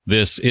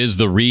This is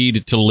the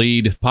Read to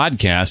Lead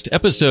podcast,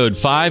 episode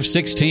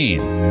 516.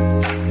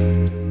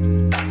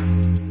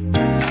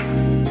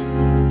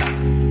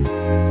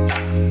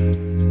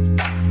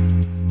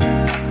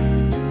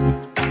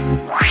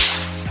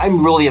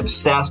 I'm really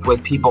obsessed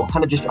with people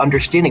kind of just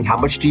understanding how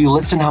much do you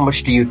listen, how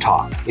much do you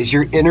talk? Is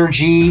your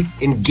energy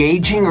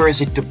engaging or is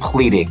it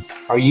depleting?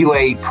 Are you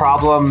a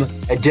problem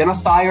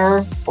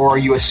identifier or are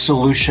you a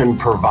solution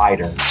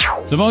provider?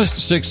 The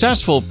most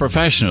successful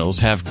professionals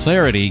have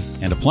clarity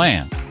and a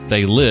plan.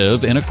 They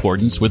live in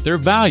accordance with their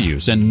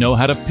values and know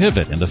how to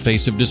pivot in the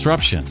face of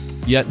disruption.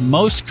 Yet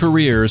most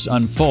careers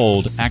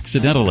unfold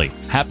accidentally,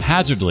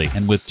 haphazardly,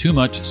 and with too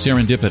much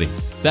serendipity.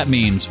 That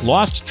means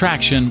lost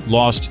traction,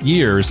 lost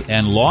years,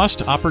 and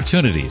lost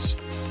opportunities.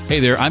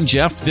 Hey there, I'm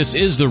Jeff. This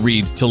is the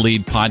Read to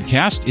Lead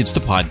podcast. It's the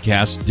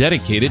podcast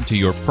dedicated to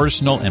your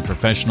personal and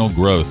professional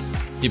growth.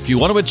 If you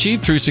want to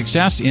achieve true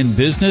success in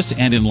business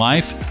and in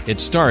life,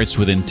 it starts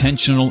with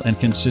intentional and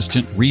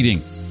consistent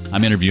reading.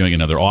 I'm interviewing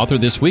another author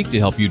this week to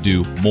help you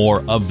do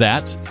more of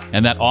that.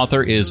 And that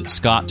author is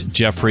Scott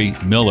Jeffrey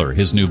Miller.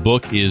 His new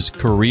book is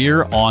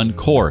Career on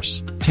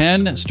Course,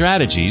 10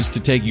 Strategies to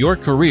Take Your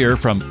Career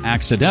from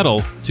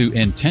Accidental to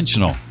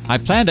Intentional. I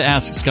plan to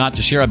ask Scott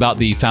to share about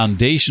the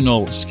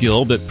foundational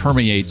skill that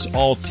permeates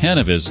all 10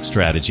 of his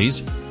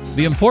strategies,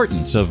 the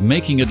importance of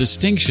making a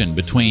distinction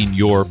between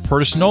your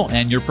personal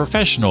and your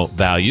professional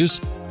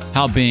values,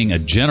 how being a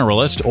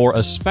generalist or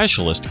a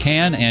specialist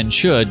can and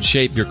should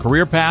shape your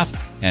career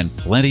path, and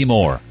plenty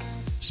more.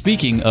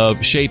 Speaking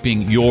of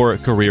shaping your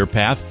career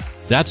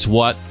path, that's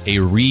what a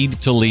Read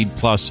to Lead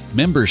Plus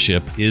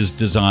membership is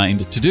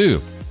designed to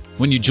do.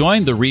 When you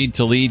join the Read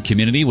to Lead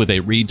community with a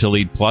Read to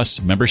Lead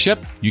Plus membership,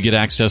 you get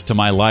access to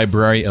my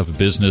library of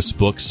business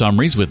book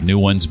summaries with new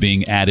ones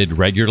being added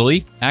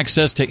regularly,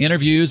 access to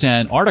interviews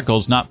and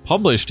articles not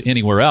published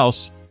anywhere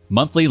else,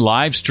 monthly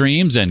live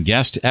streams and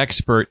guest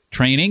expert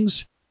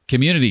trainings,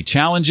 community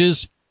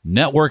challenges,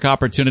 network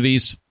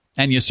opportunities,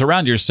 and you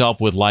surround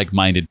yourself with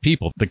like-minded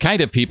people. The kind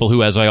of people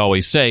who, as I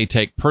always say,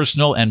 take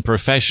personal and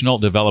professional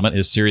development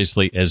as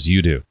seriously as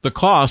you do. The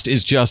cost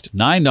is just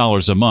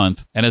 $9 a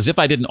month, and as if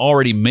I didn't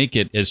already make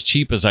it as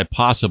cheap as I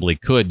possibly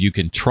could, you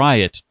can try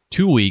it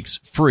 2 weeks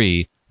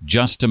free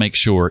just to make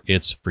sure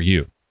it's for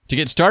you. To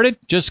get started,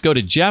 just go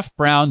to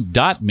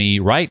jeffbrown.me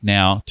right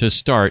now to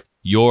start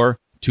your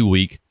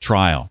 2-week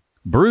trial.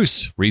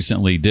 Bruce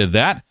recently did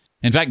that.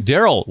 In fact,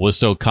 Daryl was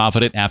so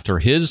confident after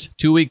his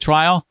 2-week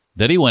trial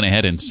that he went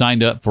ahead and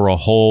signed up for a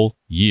whole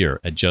year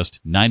at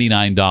just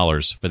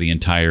 $99 for the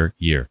entire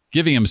year,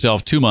 giving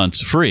himself 2 months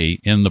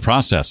free in the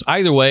process.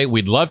 Either way,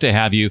 we'd love to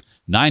have you.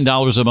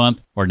 $9 a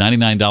month or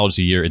 $99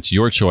 a year. It's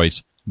your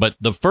choice. But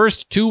the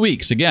first 2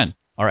 weeks, again,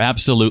 are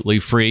absolutely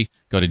free.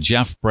 Go to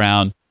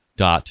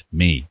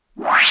jeffbrown.me.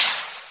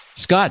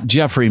 Scott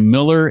Jeffrey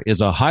Miller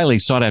is a highly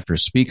sought-after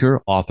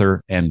speaker,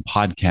 author, and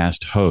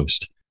podcast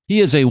host. He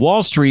is a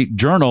Wall Street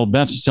Journal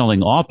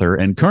best-selling author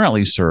and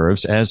currently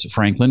serves as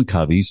Franklin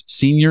Covey's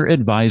senior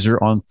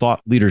advisor on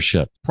thought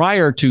leadership.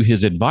 Prior to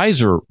his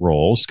advisor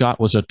role, Scott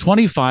was a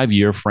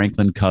 25-year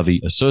Franklin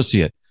Covey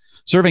associate,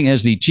 serving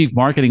as the chief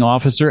marketing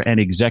officer and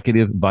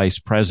executive vice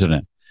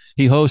president.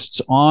 He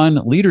hosts On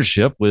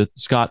Leadership with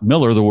Scott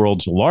Miller, the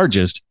world's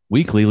largest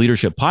weekly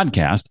leadership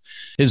podcast.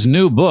 His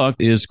new book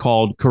is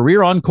called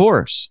Career on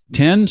Course,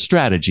 10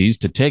 Strategies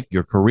to Take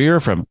Your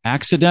Career from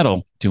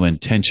Accidental to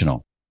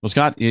Intentional. Well,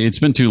 Scott, it's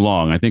been too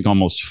long. I think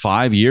almost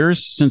 5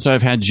 years since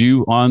I've had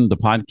you on the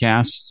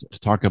podcast to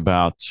talk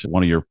about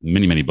one of your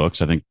many, many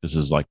books. I think this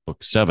is like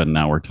book 7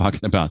 now we're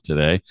talking about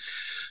today.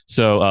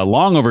 So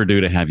long overdue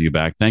to have you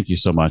back. Thank you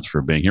so much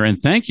for being here.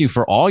 And thank you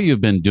for all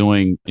you've been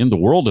doing in the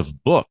world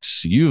of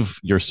books. You've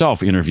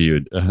yourself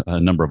interviewed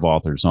a number of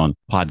authors on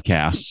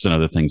podcasts and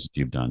other things that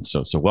you've done.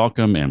 So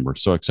welcome, and we're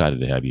so excited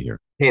to have you here.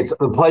 Hey,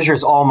 the pleasure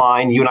is all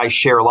mine. You and I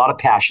share a lot of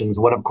passions.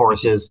 One, of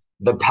course, is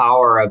the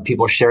power of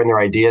people sharing their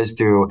ideas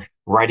through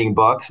writing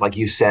books. Like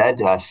you said,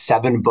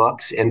 7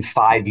 books in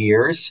 5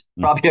 years,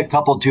 probably a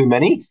couple too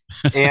many.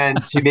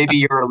 And to maybe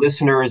your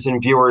listeners and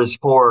viewers,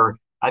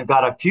 I've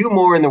got a few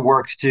more in the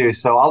works too.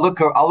 So I'll look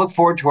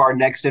forward to our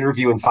next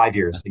interview in 5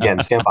 years.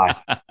 Again, stand by.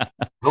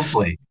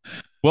 Hopefully.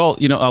 Well,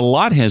 a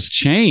lot has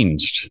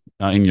changed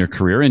in your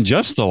career in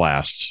just the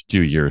last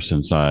few years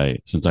since I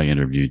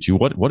interviewed you.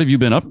 What have you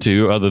been up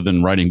to other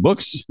than writing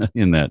books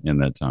in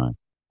that time?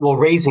 Well,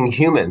 raising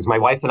humans. My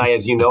wife and I,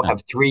 as you know,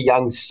 have 3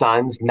 young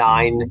sons,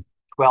 9,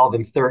 12,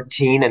 and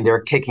 13, and they're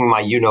kicking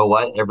my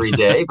you-know-what every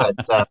day. But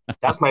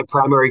that's my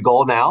primary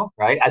goal now,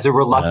 right? As a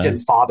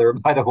reluctant father,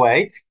 by the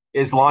way,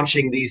 is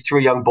launching these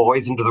 3 young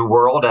boys into the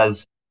world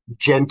as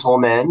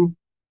gentlemen.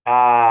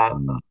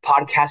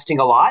 Podcasting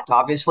a lot,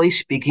 obviously,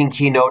 speaking,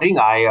 keynoting.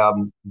 I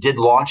did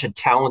launch a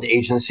talent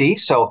agency.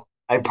 So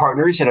I have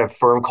partners in a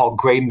firm called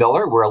Gray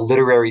Miller. We're a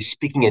literary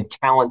speaking and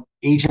talent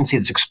agency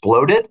that's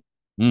exploded.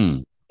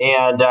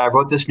 And I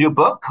wrote this new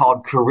book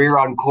called Career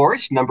on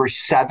Course, number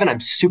 7. I'm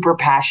super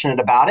passionate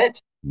about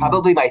it.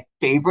 Probably my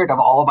favorite of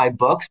all of my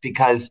books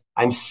because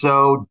I'm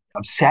so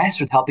obsessed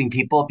with helping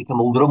people become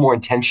a little more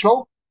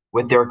intentional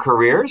with their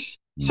careers.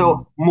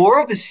 So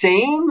more of the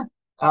same,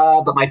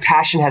 but my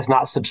passion has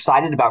not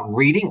subsided about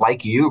reading.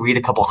 Like you, read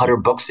a couple hundred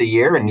books a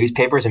year in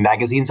newspapers and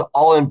magazines,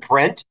 all in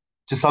print.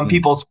 To some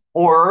people's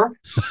horror,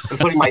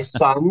 including my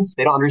sons,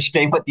 they don't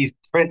understand what these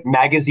print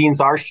magazines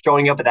are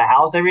showing up at the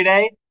house every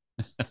day.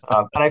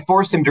 But I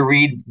forced them to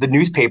read the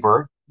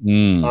newspaper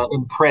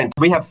in print.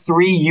 We have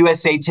 3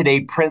 USA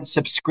Today print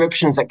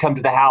subscriptions that come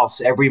to the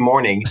house every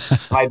morning.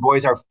 My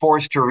boys are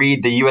forced to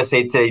read the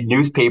USA Today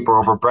newspaper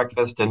over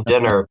breakfast and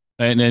dinner.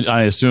 And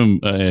I assume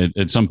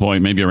at some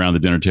point, maybe around the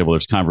dinner table,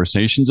 there's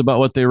conversations about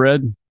what they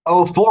read.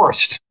 Oh,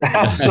 forced.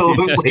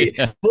 Absolutely.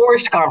 Yeah.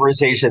 Forced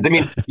conversations. I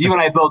mean, you and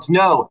I both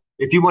know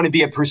if you want to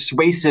be a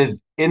persuasive,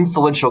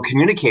 influential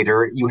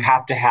communicator, you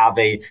have to have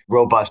a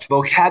robust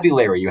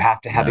vocabulary. You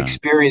have to have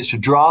experience to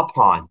draw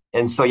upon.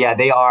 And so, yeah,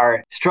 they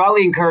are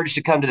strongly encouraged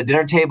to come to the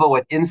dinner table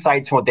with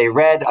insights from what they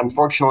read.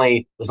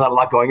 Unfortunately, there's not a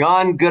lot going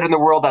on good in the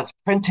world that's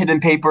printed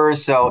in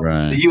papers. So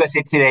the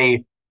USA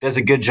Today does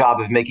a good job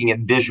of making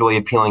it visually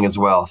appealing as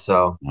well.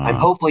 So I'm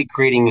hopefully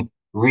creating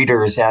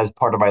readers as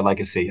part of my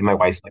legacy and my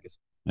wife's legacy.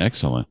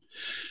 Excellent.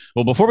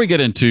 Well, before we get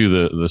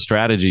into the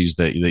strategies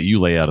that you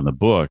lay out in the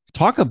book,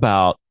 talk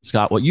about,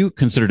 Scott, what you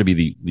consider to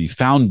be the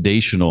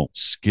foundational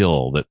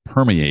skill that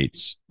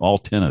permeates all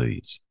 10 of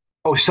these.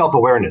 Oh,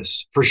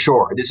 self-awareness, for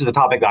sure. This is a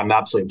topic that I'm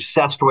absolutely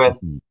obsessed with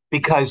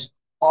because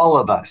all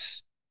of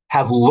us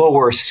have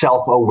lower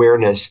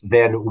self-awareness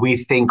than we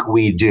think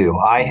we do.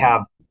 I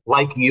have,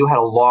 like you, had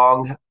a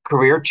long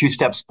career, 2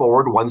 steps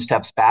forward, 1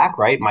 step back,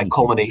 right? My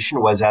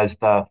culmination was as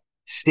the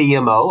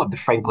CMO of the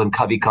Franklin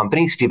Covey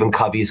company, Stephen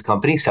Covey's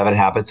company, 7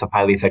 Habits of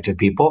Highly Effective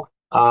People.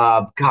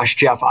 Gosh,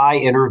 Jeff, I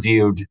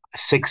interviewed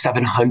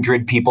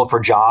 600-700 people for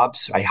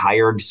jobs. I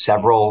hired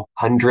several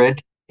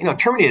hundred,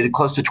 terminated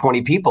close to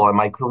 20 people in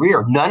my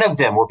career. None of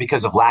them were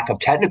because of lack of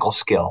technical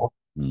skill.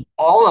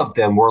 All of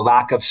them were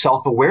lack of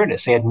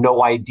self-awareness. They had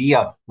no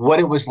idea what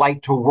it was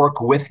like to work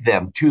with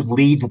them, to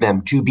lead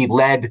them, to be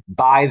led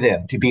by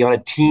them, to be on a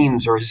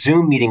Teams or a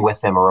Zoom meeting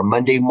with them or a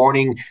Monday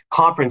morning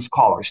conference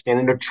call or stand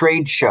in a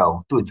trade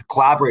show to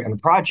collaborate on a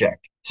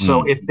project.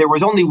 So if there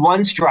was only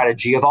one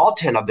strategy of all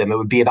 10 of them, it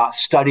would be about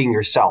studying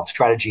yourself.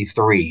 Strategy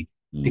 3,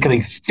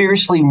 becoming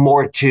fiercely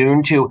more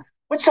attuned to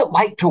what's it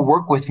like to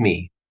work with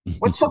me?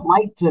 What's it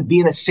like to be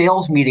in a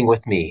sales meeting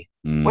with me?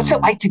 What's it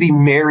like to be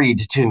married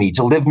to me,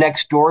 to live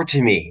next door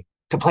to me,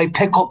 to play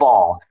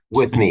pickleball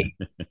with me?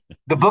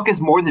 The book is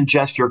more than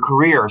just your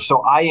career.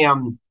 So I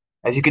am,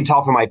 as you can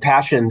tell from my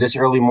passion this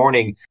early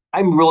morning,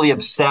 I'm really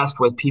obsessed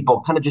with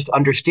people kind of just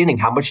understanding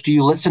how much do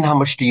you listen? How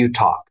much do you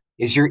talk?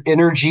 Is your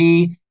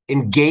energy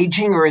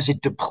engaging or is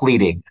it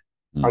depleting?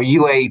 Are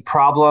you a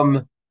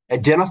problem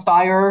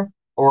identifier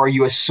or are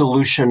you a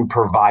solution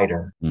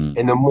provider?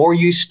 And the more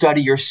you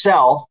study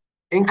yourself,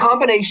 in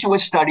combination with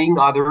studying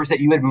others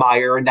that you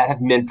admire and that have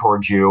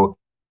mentored you,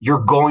 you're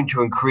going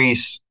to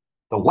increase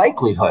the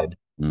likelihood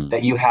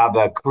that you have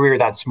a career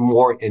that's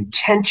more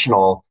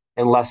intentional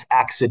and less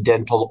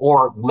accidental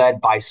or led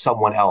by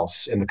someone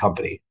else in the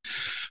company.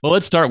 Well,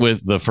 let's start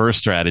with the first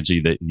strategy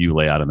that you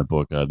lay out in the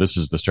book. This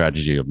is the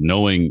strategy of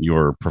knowing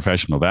your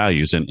professional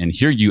values. And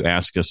here you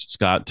ask us,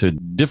 Scott, to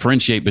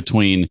differentiate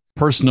between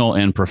personal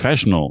and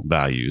professional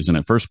values. And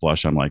at first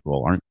blush, I'm like,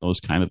 well, aren't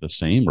those kind of the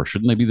same or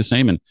shouldn't they be the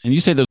same? And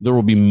you say that there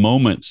will be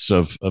moments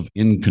of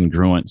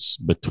incongruence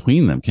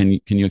between them.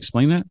 Can you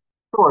explain that?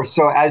 Sure.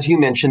 So as you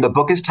mentioned, the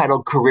book is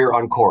titled Career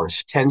on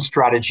Course, 10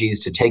 Strategies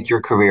to Take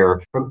Your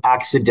Career from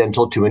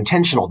Accidental to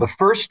Intentional. The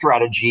first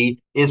strategy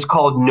is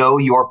called Know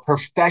Your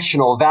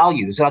Professional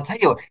Values. And I'll tell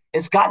you,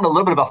 it's gotten a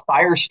little bit of a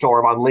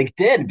firestorm on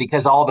LinkedIn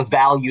because all the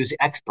values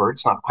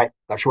experts, not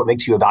sure what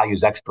makes you a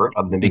values expert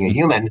other than being a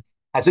human,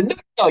 has said,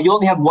 no, you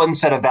only have one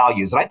set of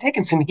values. And I've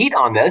taken some heat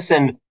on this.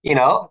 And, you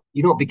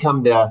don't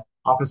become the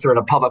officer in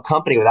a public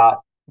company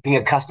without being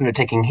accustomed to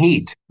taking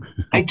heat.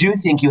 I do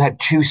think you had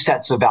 2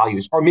 sets of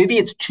values, or maybe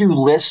it's 2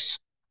 lists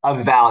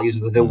of values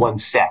within one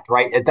set,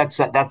 right? That's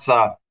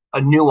a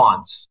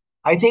nuance.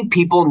 I think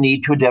people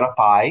need to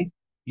identify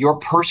your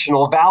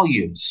personal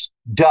values.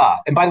 Duh.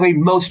 And by the way,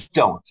 most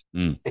don't.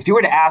 If you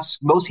were to ask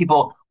most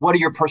people, what are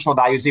your personal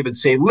values? They would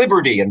say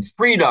liberty and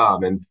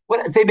freedom, and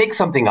what they make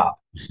something up.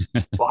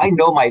 Well, I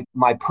know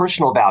my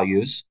personal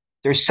values.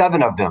 There's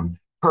 7 of them: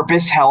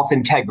 purpose, health,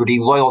 integrity,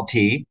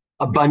 loyalty,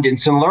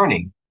 abundance, and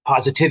learning.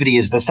 Positivity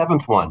is the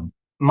 7th one.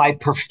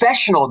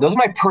 Those are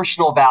my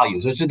personal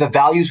values. Those are the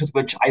values with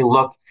which I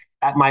look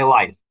at my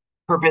life: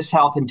 purpose,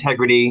 health,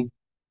 integrity,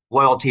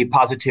 loyalty,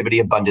 positivity,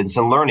 abundance,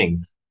 and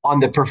learning. On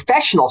the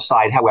professional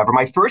side, however,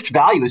 my first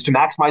value is to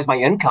maximize my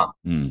income.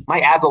 My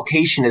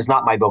avocation is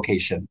not my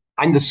vocation.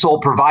 I'm the sole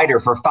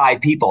provider for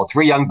 5 people,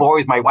 3 young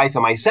boys, my wife,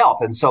 and myself.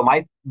 And so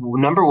my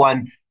number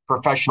 1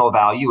 professional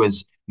value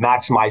is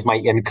maximize my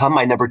income.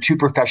 My number 2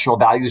 professional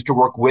value is to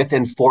work with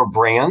and for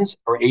brands,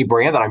 or a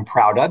brand that I'm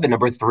proud of. And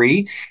number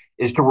 3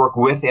 is to work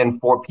with and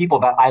for people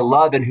that I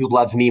love and who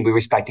love me, and we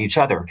respect each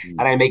other.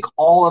 And I make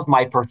all of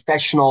my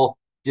professional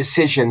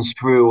decisions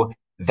through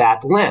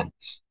that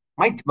lens.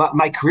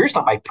 My career is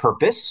not my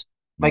purpose.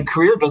 My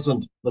career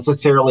doesn't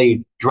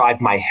necessarily drive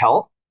my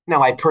health. Now,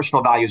 my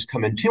personal values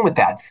come in tune with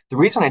that. The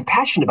reason I'm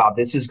passionate about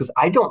this is because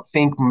I don't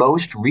think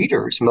most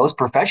readers, most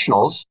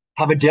professionals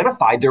have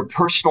identified their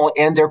personal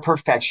and their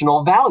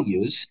professional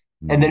values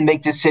and then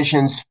make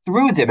decisions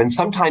through them. And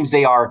sometimes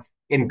they are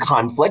in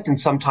conflict and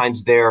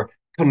sometimes they're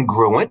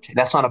congruent.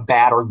 That's not a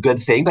bad or good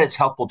thing, but it's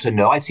helpful to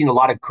know. I've seen a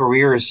lot of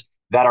careers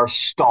that are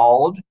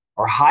stalled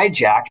or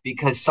hijacked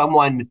because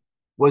someone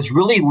was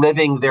really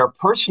living their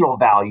personal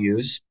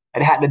values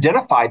and hadn't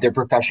identified their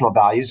professional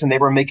values, and they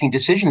were making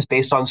decisions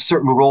based on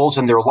certain roles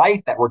in their life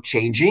that were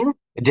changing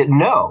and didn't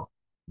know.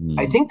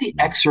 I think the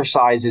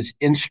exercise is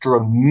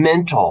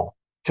instrumental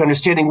to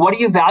understanding, what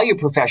do you value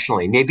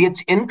professionally? Maybe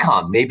it's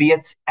income, maybe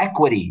it's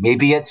equity,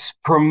 maybe it's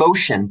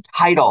promotion,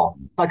 title,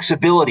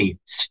 flexibility,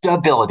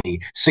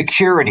 stability,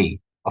 security,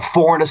 a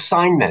foreign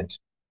assignment,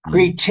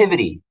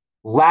 creativity,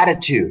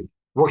 latitude,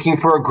 working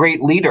for a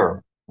great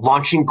leader,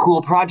 launching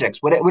cool projects,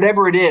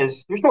 whatever it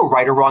is. There's no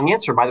right or wrong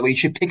answer. By the way, you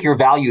should pick your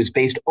values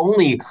based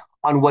only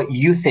on what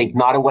you think,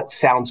 not on what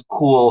sounds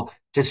cool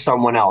to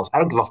someone else. I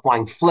don't give a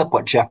flying flip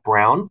what Jeff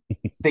Brown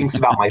thinks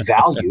about my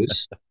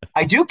values.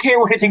 I do care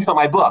what he thinks about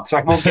my book, so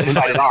I won't get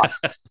invited on.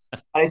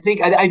 I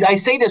think I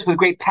say this with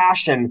great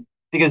passion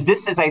because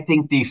this is, I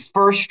think, the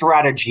first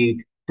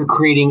strategy to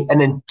creating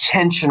an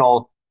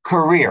intentional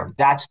career.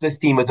 That's the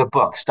theme of the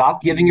book.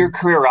 Stop giving your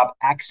career up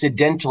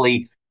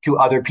accidentally to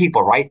other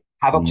people, right?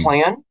 Have a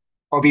plan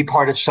or be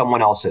part of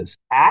someone else's.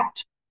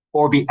 Act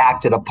or be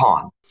acted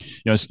upon.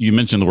 You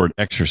mentioned the word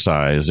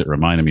exercise. It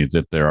reminded me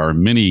that there are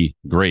many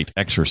great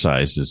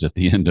exercises at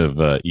the end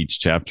of each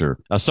chapter.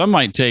 Some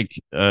might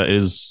take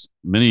as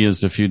many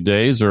as a few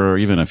days or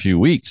even a few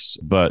weeks,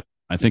 but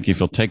I think if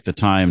you'll take the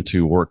time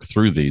to work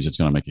through these, it's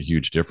going to make a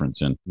huge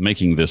difference in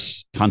making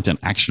this content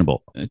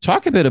actionable.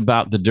 Talk a bit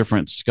about the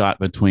difference, Scott,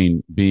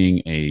 between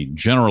being a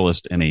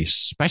generalist and a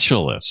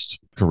specialist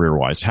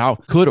career-wise. How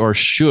could or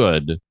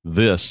should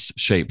this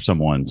shape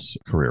someone's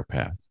career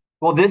path?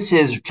 Well, this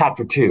is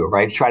chapter 2,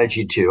 right?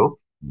 Strategy 2.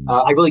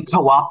 I really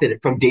co-opted it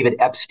from David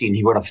Epstein.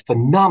 He wrote a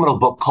phenomenal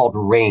book called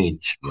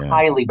Range. Yes.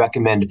 Highly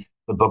recommend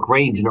the book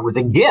Range. And it was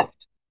a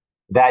gift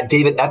that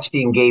David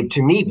Epstein gave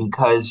to me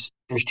because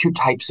there's two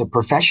types of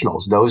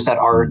professionals, those that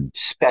are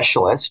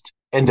specialists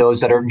and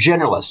those that are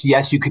generalists.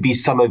 Yes, you could be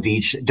some of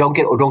each. Don't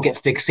get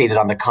fixated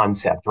on the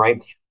concept,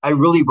 right? I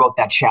really wrote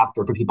that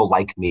chapter for people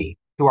like me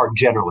who are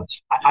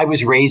generalists. I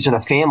was raised in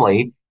a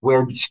family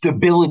where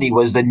stability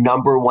was the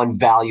number one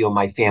value of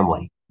my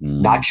family.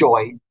 Not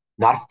joy,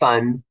 not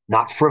fun,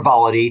 not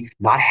frivolity,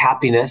 not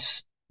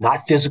happiness,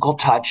 not physical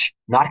touch,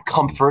 not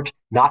comfort,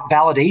 not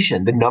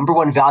validation. The number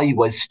one value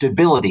was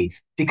stability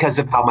because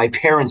of how my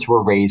parents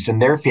were raised in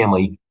their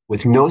family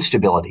with no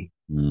stability.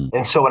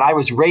 And so when I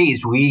was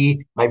raised,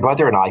 my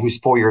brother and I, who's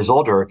 4 years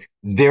older,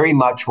 very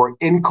much were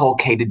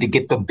inculcated to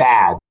get the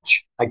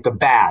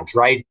badge,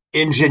 right?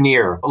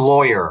 Engineer,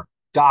 lawyer,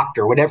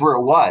 doctor, whatever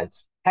it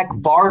was. Heck,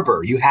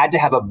 barber, you had to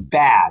have a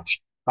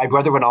badge. My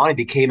brother went on and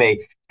became a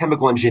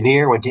chemical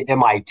engineer, went to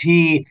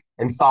MIT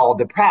and followed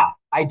the path.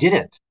 I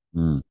didn't.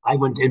 I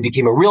went and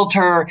became a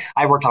realtor.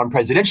 I worked on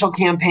presidential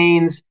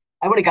campaigns.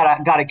 I would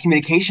have got a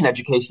communication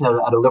education at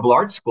a liberal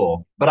arts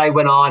school, but I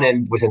went on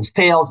and was in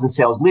sales and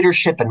sales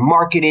leadership and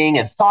marketing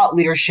and thought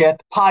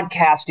leadership,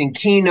 podcasting,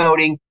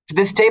 keynoting. To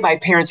this day, my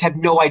parents have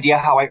no idea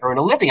how I earn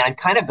a living. I'm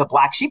kind of the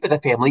black sheep of the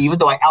family, even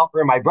though I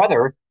out-earn my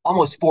brother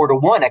almost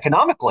 4-1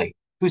 economically,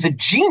 who's a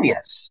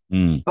genius.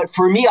 But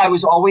for me, I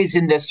was always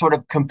in this sort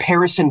of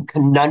comparison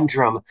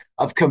conundrum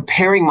of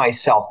comparing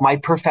myself, my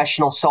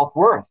professional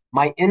self-worth,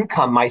 my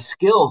income, my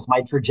skills,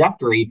 my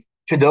trajectory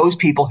to those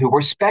people who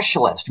were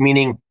specialists,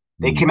 meaning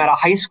they came out of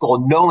high school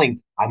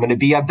knowing I'm going to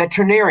be a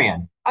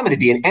veterinarian. I'm going to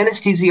be an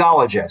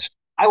anesthesiologist.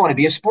 I want to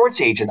be a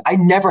sports agent. I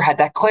never had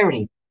that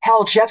clarity.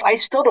 Hell, Jeff, I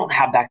still don't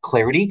have that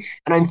clarity,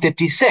 and I'm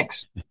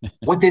 56.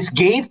 What this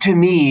gave to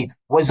me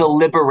was a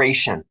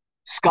liberation.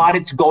 Scott,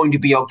 it's going to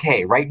be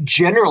okay, right?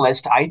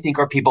 Generalists, I think,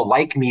 are people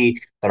like me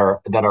that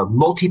are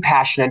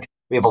multi-passionate.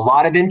 We have a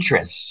lot of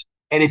interests.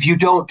 And if you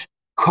don't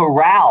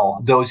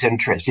corral those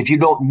interests, if you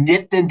don't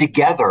knit them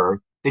together,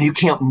 then you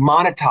can't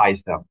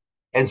monetize them.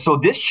 And so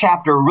this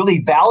chapter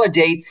really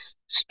validates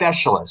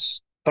specialists,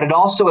 but it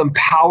also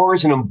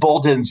empowers and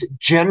emboldens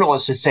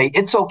generalists to say,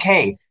 it's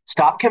okay.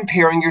 Stop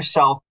comparing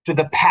yourself to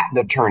the patent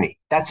attorney.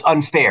 That's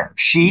unfair.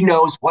 She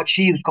knows what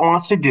she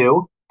wants to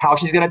do, how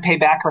she's going to pay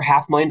back her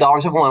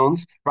 $500,000 of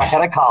loans right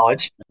out of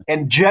college.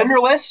 And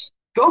generalists,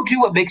 go do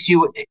what makes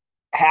you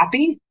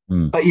happy,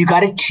 but you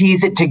got to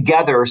tease it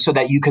together so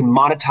that you can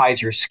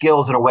monetize your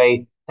skills in a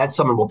way that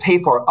someone will pay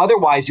for.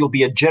 Otherwise, you'll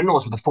be a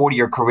generalist with a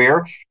 40-year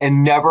career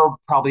and never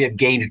probably have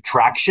gained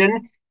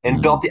traction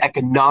and built the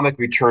economic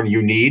return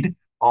you need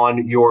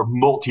on your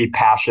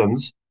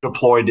multi-passions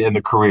deployed in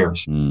the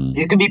careers.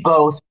 You can be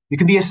both. You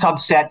can be a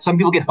subset. Some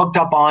people get hooked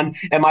up on,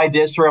 am I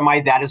this or am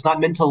I that? It's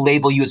not meant to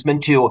label you. It's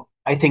meant to,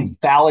 I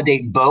think,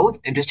 validate both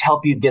and just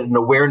help you get an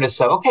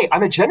awareness of, okay,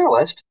 I'm a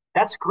generalist.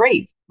 That's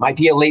great. Might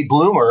be a late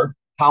bloomer.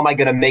 how am I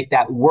going to make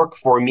that work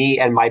for me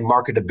and my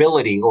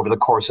marketability over the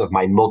course of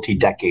my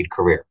multi-decade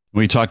career?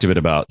 We talked a bit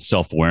about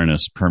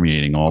self-awareness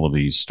permeating all of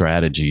these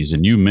strategies,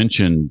 and you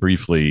mentioned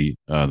briefly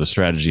the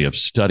strategy of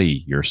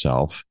study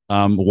yourself.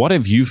 What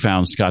have you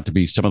found, Scott, to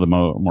be some of the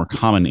more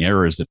common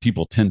errors that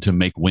people tend to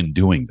make when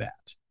doing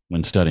that,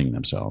 when studying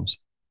themselves?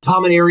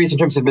 Common areas in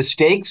terms of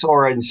mistakes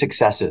or in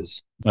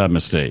successes?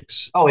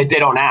 Mistakes. Oh, they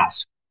don't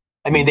ask.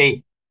 I mean,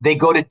 they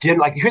go to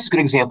dinner. Like, here's a good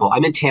example.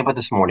 I'm in Tampa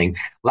this morning.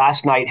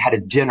 Last night, had a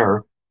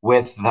dinner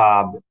with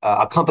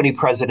a company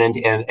president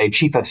and a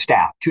chief of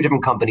staff. Two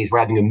different companies were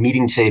having a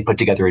meeting today to put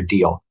together a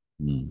deal.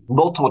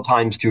 Multiple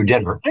times through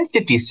dinner. I'm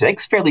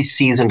 56, fairly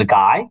seasoned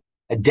guy,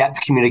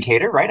 adept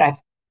communicator, right? I have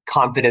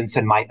confidence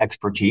in my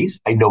expertise.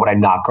 I know what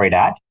I'm not great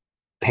at,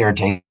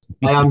 parenting.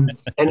 And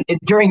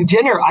during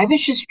dinner, I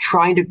was just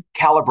trying to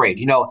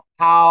calibrate,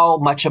 how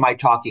much am I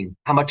talking?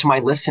 How much am I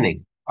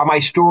listening? Are my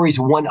stories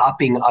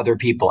one-upping other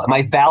people? Am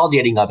I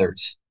validating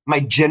others? Am I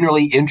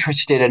generally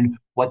interested in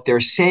what they're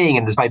saying?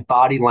 And is my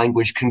body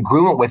language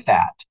congruent with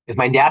that? Is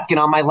my napkin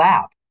on my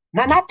lap?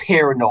 Not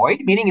paranoid,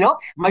 meaning, am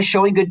I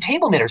showing good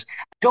table manners?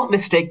 Don't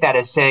mistake that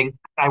as saying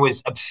I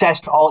was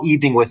obsessed all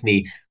evening with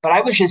me. But I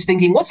was just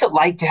thinking, what's it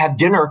like to have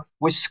dinner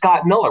with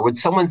Scott Miller? Would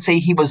someone say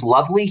he was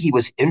lovely, he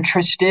was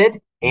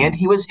interested, and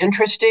he was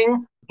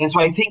interesting? And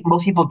so I think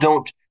most people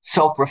don't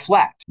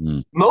self-reflect.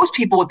 Most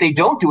people, what they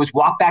don't do is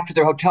walk back to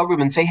their hotel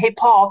room and say, hey,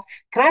 Paul,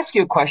 can I ask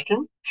you a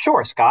question?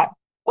 Sure, Scott.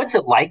 What's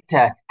it like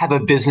to have a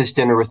business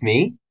dinner with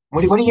me?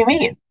 What do you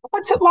mean?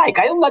 What's it like?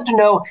 I'd love to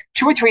know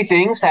 2 or 3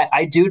 things that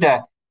I do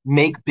to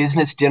make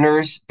business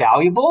dinners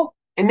valuable,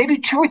 and maybe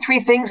 2 or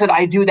 3 things that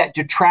I do that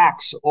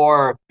detracts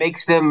or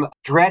makes them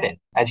dreaded.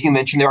 As you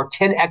mentioned, there are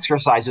 10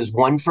 exercises,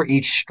 one for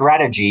each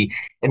strategy.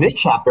 In this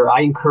chapter,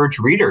 I encourage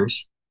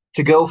readers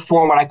to go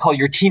form what I call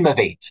your team of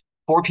 8,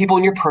 4 people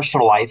in your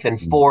personal life and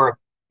 4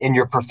 in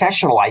your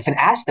professional life, and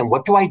ask them,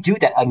 what do I do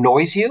that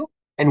annoys you?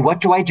 And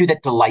what do I do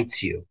that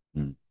delights you?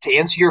 To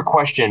answer your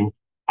question,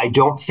 I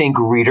don't think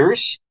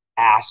readers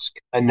ask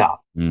enough.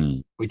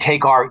 We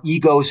take our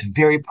egos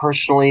very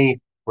personally.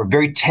 We're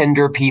very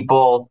tender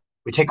people.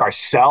 We take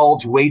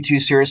ourselves way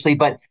too seriously.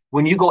 But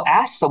when you go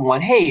ask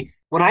someone, hey,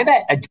 when I'm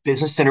at a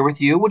business dinner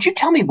with you, would you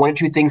tell me 1 or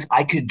 2 things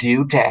I could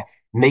do to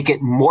make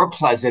it more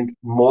pleasant,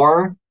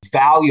 more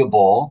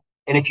valuable?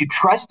 And if you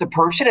trust the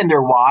person and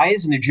they're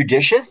wise and they're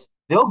judicious,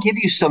 they'll give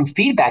you some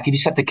feedback if you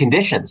set the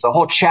conditions. The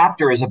whole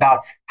chapter is about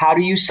how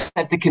do you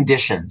set the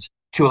conditions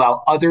to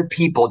allow other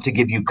people to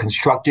give you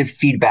constructive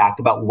feedback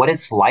about what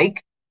it's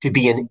like to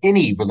be in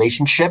any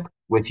relationship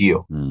with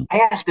you. I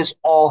ask this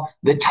all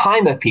the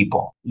time of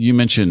people. You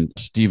mentioned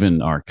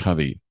Stephen R.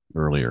 Covey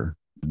earlier.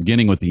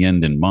 Beginning with the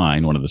end in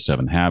mind, one of the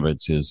 7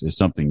 habits is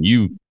something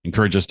you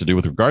encourage us to do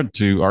with regard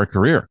to our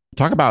career.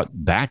 Talk about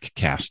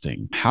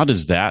backcasting. How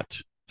does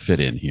that fit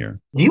in here?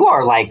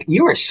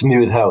 You're a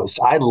smooth host.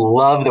 I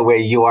love the way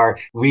you are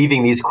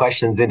weaving these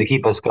questions in to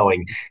keep us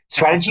going.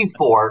 Strategy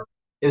 4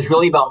 is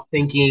really about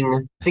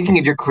thinking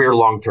of your career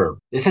long term.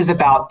 This is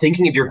about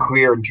thinking of your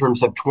career in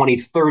terms of 20,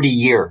 30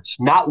 years,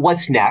 not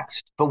what's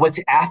next, but what's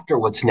after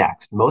what's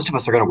next. Most of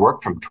us are going to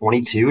work from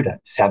 22 to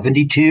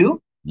 72.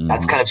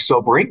 That's kind of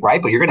sobering,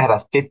 right? But you're going to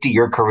have a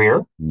 50-year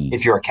career.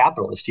 If you're a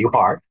capitalist, you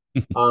are.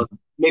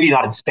 Maybe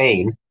not in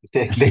Spain.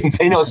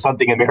 They know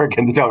something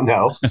Americans don't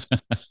know.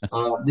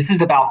 This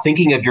is about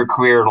thinking of your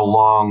career in a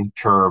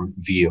long-term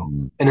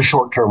view, in a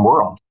short-term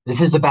world.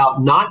 This is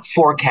about not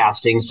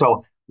forecasting.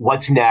 So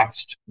what's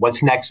next?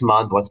 What's next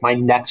month? What's my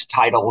next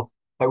title?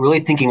 But really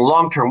thinking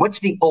long-term. What's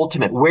the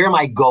ultimate? Where am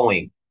I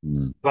going?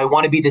 Do I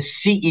want to be the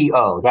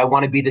CEO? Do I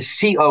want to be the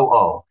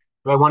COO?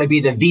 Do I want to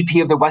be the VP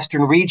of the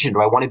Western region?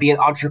 Do I want to be an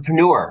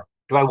entrepreneur?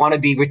 Do I want to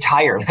be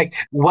retired?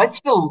 What's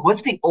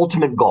the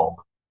ultimate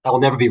goal? I will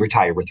never be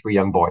retired with 3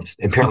 young boys.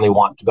 They apparently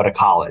want to go to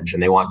college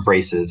and they want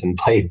braces and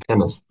play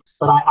tennis.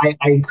 But I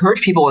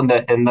encourage people in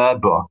the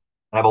book,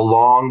 I have a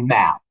long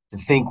map to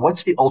think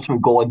what's the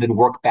ultimate goal and then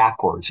work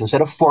backwards.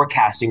 Instead of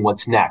forecasting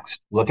what's next,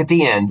 look at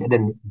the end and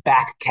then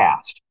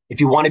backcast. If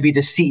you want to be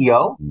the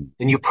CEO,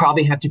 then you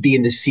probably have to be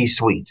in the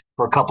C-suite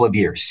for a couple of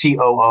years,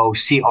 COO,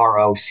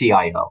 CRO,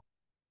 CIO.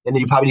 And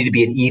then you probably need to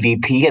be an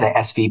EVP and an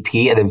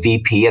SVP and a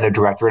VP and a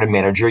director and a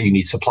manager. You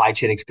need supply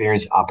chain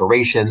experience,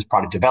 operations,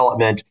 product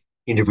development.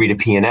 You need to read a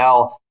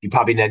P&L. You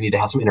probably need to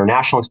have some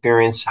international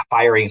experience,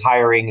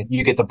 hiring.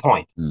 You get the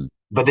point.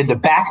 But then the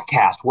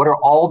backcast, what are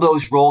all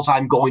those roles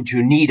I'm going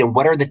to need? And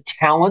what are the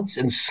talents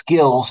and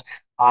skills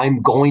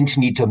I'm going to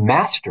need to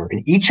master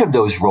in each of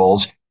those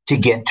roles to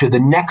get to the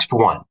next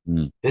one?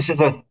 This is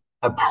a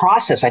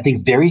process I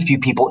think very few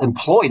people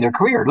employ in their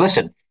career.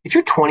 Listen, if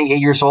you're 28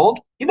 years old,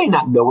 you may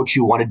not know what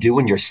you want to do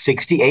when you're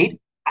 68.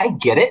 I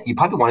get it. You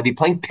probably want to be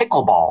playing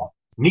pickleball.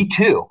 Me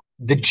too.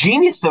 The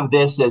genius of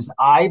this is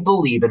I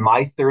believe in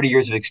my 30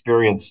 years of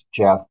experience,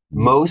 Jeff,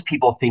 most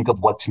people think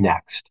of what's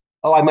next.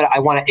 Oh, I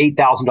want an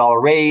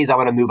 $8,000 raise. I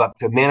want to move up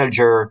to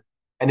manager.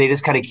 And they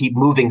just kind of keep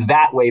moving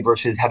that way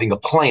versus having a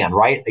plan,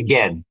 right?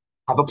 Again,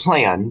 have a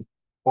plan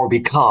or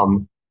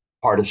become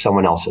part of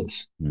someone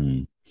else's.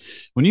 When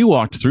you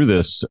walked through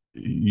this,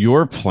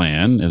 your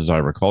plan, as I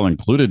recall,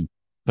 included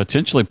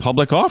potentially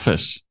public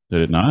office,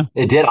 did it not?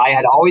 It did. I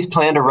had always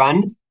planned to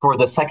run for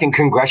the second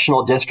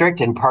congressional district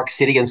in Park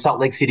City and Salt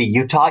Lake City,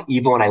 Utah,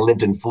 even when I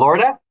lived in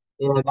Florida.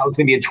 And that was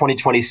going to be in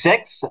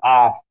 2026.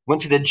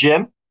 Went to the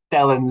gym,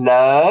 fell in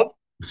love,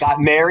 got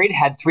married,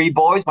 had 3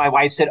 boys. My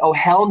wife said, "Oh,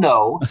 hell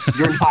no,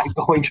 you're not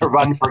going to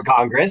run for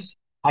Congress.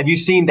 Have you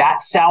seen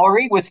that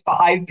salary with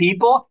 5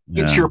 people?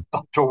 Get your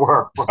butt to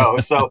work, bro."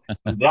 So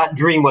that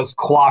dream was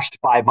quashed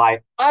by my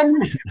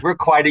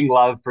unrequiting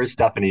love for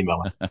Stephanie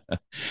Miller.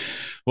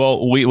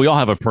 Well, we all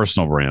have a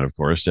personal brand, of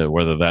course,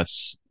 whether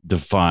that's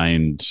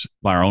defined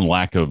by our own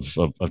lack of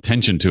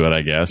attention to it,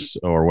 I guess,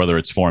 or whether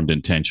it's formed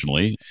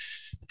intentionally.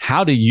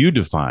 How do you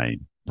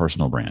define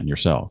personal brand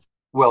yourself?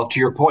 Well, to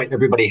your point,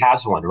 everybody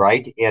has one,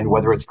 right? And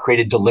whether it's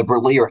created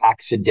deliberately or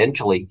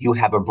accidentally, you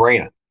have a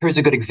brand. Here's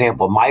a good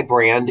example. My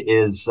brand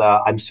is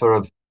I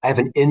have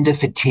an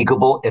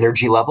indefatigable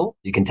energy level.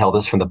 You can tell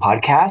this from the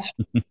podcast.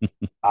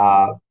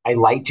 I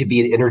like to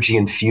be an energy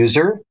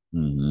infuser.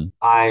 Mm-hmm.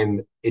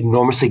 I'm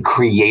enormously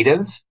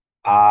creative.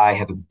 I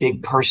have a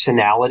big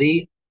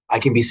personality. I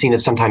can be seen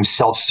as sometimes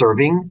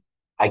self-serving.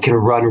 I can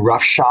run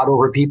roughshod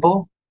over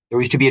people. There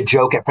used to be a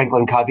joke at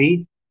Franklin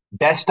Covey: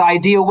 best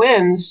idea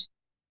wins,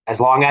 as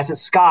long as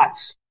it's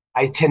Scott's.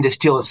 I tend to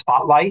steal the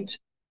spotlight.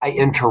 I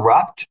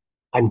interrupt.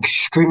 I'm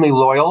extremely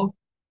loyal.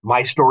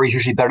 My story is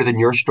usually better than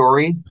your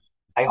story.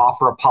 I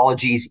offer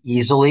apologies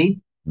easily.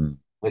 I'm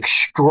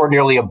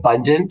extraordinarily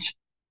abundant.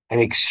 I'm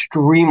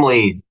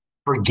extremely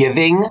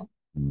forgiving.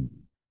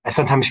 I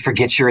sometimes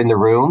forget you're in the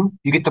room.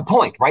 You get the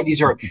point, right?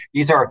 These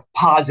are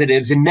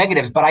positives and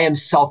negatives, but I am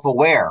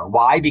self-aware.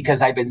 Why?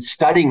 Because I've been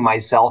studying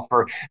myself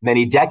for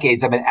many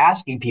decades. I've been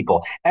asking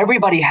people.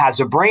 Everybody has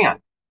a brand.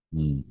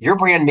 Your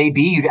brand may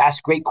be you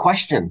ask great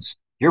questions.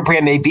 Your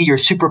brand may be you're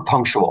super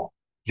punctual.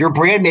 Your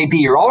brand may be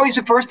you're always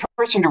the first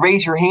person to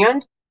raise your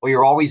hand, or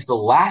you're always the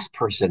last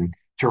person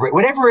to raise.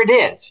 Whatever it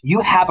is,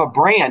 you have a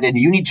brand, and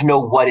you need to know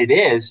what it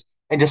is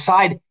and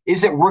decide,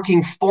 is it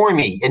working for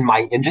me in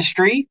my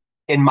industry,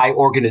 in my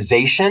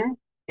organization,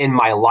 in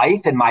my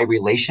life, in my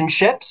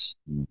relationships?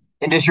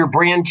 And does your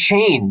brand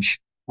change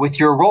with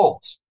your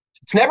roles?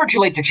 It's never too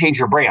late to change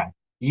your brand.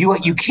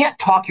 You can't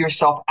talk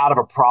yourself out of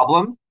a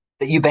problem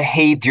that you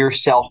behaved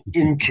yourself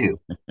into,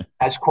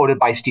 as quoted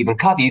by Stephen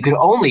Covey. You can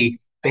only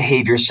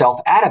behave yourself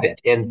out of it.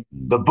 In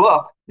the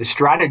book, the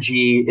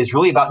strategy is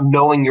really about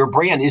knowing your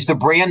brand. Is the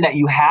brand that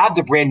you have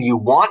the brand you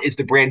want? Is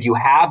the brand you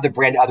have the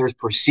brand others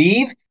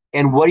perceive?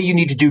 And what do you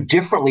need to do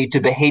differently to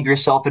behave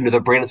yourself into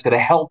the brand that's going to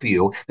help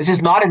you? This is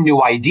not a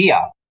new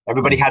idea.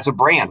 Everybody has a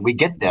brand. We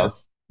get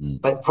this.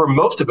 But for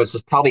most of us,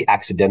 it's probably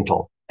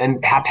accidental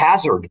and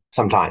haphazard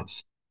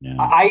sometimes. Yeah.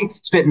 I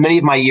spent many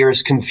of my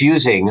years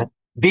confusing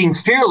being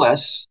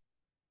fearless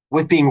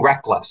with being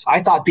reckless.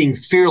 I thought being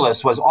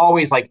fearless was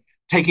always like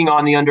taking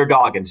on the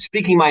underdog and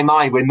speaking my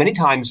mind, when many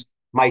times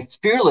my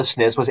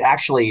fearlessness was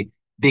actually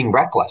being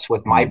reckless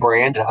with my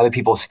brand and other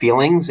people's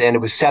feelings. And it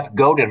was Seth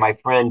Godin, my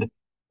friend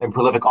and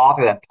prolific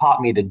author, that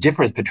taught me the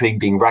difference between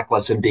being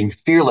reckless and being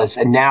fearless.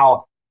 And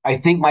now I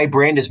think my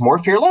brand is more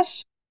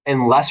fearless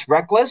and less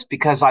reckless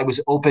because I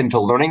was open to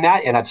learning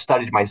that, and I've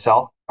studied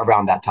myself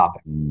around that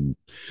topic. And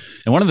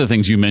one of the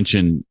things you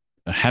mentioned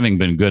having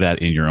been good at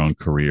in your own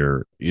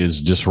career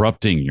is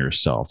disrupting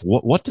yourself.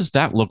 What does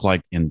that look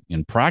like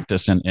in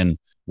practice? And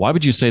why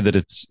would you say that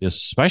it's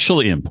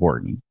especially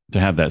important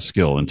to have that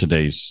skill in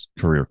today's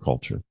career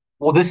culture?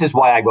 Well, this is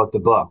why I wrote the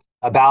book.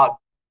 About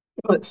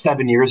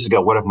 7 years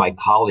ago, one of my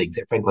colleagues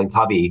at Franklin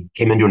Covey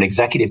came into an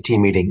executive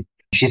team meeting.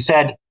 She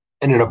said,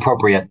 in an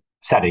appropriate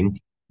setting,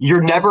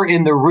 "You're never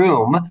in the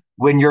room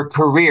when your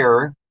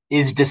career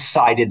is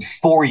decided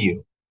for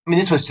you." I mean,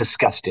 this was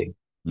disgusting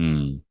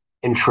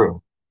and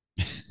true.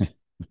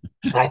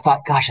 And I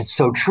thought, gosh, it's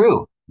so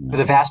true. For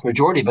the vast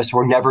majority of us,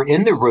 we're never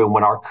in the room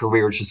when our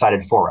career is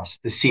decided for us.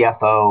 The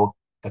CFO,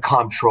 the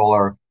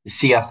comptroller, the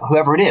CFO,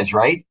 whoever it is,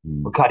 right?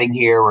 We're cutting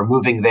here, we're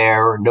moving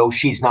there, or no,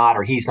 she's not,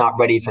 or he's not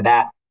ready for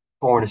that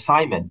foreign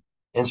assignment.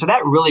 And so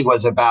that really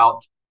was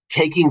about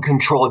taking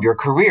control of your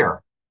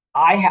career.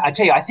 I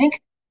tell you, I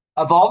think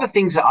of all the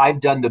things that I've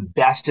done the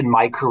best in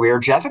my career,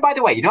 Jeff, and by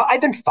the way,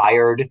 I've been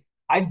fired,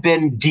 I've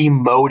been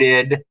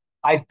demoted,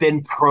 I've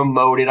been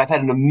promoted. I've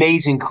had an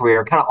amazing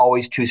career, kind of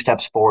always 2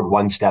 steps forward,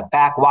 1 step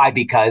back. Why?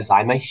 Because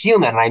I'm a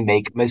human and I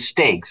make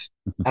mistakes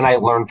and I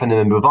learn from them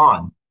and move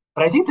on.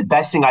 But I think the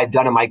best thing I've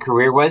done in my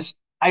career was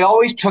I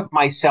always took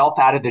myself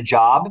out of the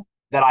job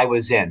that I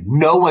was in.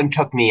 No one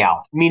took me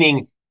out,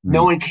 meaning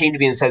no one came to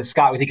me and said,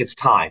 "Scott, we think it's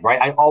time," right?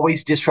 I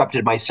always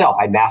disrupted myself.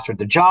 I mastered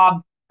the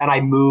job and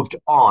I moved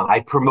on.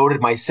 I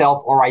promoted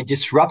myself or I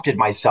disrupted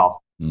myself.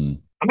 I'm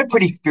a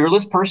pretty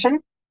fearless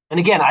person. And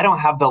again, I don't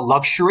have the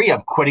luxury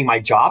of quitting my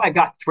job. I've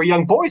got 3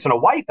 young boys and a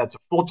wife that's a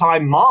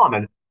full-time mom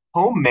and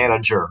home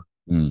manager.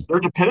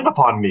 They're dependent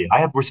upon me. I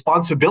have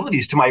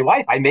responsibilities to my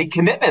wife. I make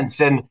commitments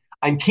and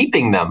I'm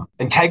keeping them.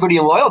 Integrity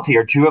and loyalty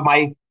are 2 of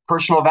my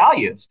personal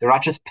values. They're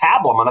not just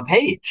pablum on a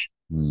page.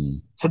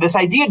 So this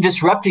idea of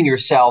disrupting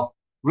yourself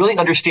really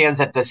understands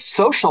that the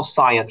social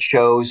science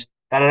shows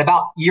that at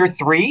about year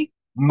 3,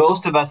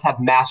 most of us have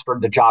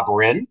mastered the job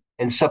we're in.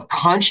 And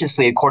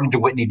subconsciously, according to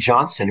Whitney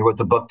Johnson, who wrote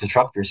the book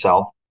Disrupt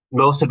Yourself,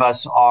 most of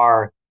us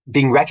are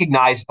being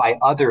recognized by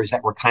others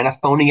that we're kind of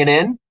phoning it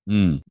in.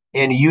 Mm.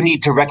 And you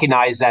need to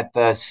recognize that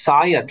the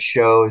science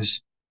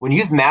shows when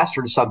you've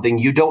mastered something,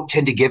 you don't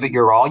tend to give it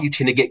your all. You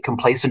tend to get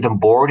complacent and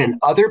bored, and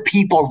other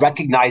people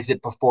recognize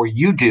it before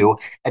you do,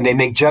 and they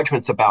make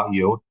judgments about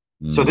you.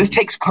 So this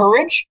takes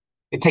courage.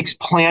 It takes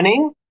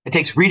planning. It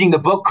takes reading the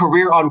book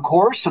Career on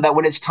Course so that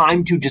when it's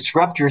time to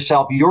disrupt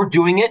yourself, you're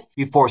doing it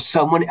before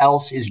someone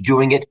else is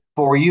doing it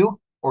for you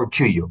or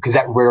to you, because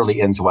that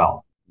rarely ends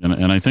well.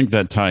 And I think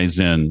that ties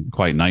in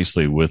quite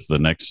nicely with the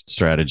next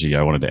strategy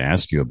I wanted to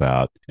ask you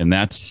about. And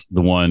that's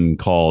the one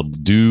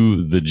called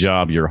Do the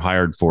Job You're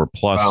Hired For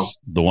plus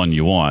the one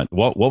you want.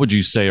 What would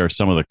you say are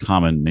some of the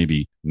common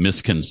maybe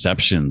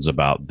misconceptions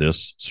about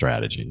this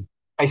strategy?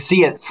 I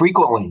see it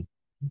frequently.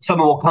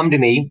 Someone will come to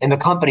me in the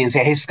company and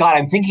say, hey, Scott,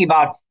 I'm thinking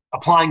about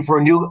applying for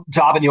a new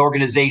job in the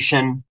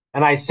organization.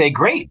 And I say,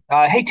 great.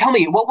 Hey, tell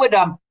me, what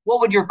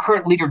would your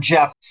current leader,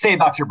 Jeff, say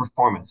about your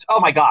performance? Oh,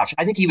 my gosh.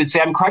 I think he would say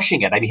I'm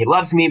crushing it. I mean, he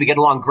loves me. We get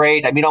along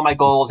great. I meet all my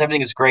goals.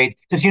 Everything is great.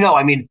 Because,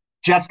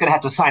 Jeff's going to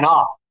have to sign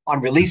off on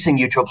releasing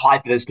you to apply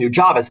for this new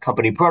job as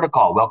company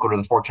protocol. Welcome to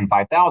the Fortune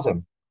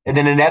 5000. And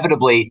then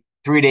inevitably,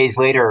 3 days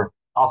later,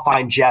 I'll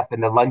find Jeff in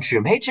the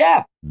lunchroom. Hey,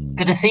 Jeff,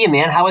 good to see you,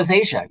 man. How is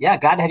Asia? Yeah,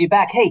 glad to have you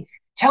back. Hey,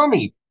 tell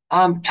me,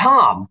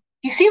 Tom,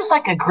 he seems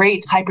like a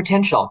great high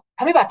potential.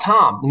 Tell me about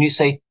Tom. And you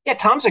say, yeah,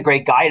 Tom's a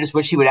great guy. I just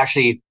wish he would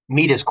actually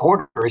meet his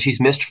quarters. He's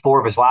missed 4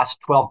 of his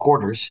last 12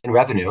 quarters in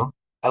revenue.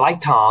 I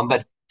like Tom,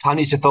 but Tom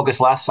needs to focus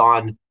less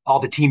on all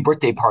the team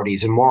birthday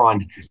parties and more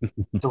on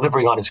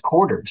delivering on his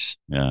quarters.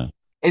 Yeah.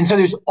 And so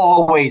there's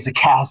always a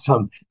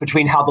chasm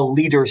between how the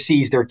leader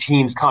sees their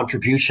team's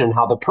contribution,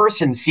 how the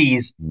person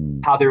sees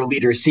how their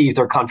leader sees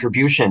their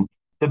contribution.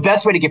 The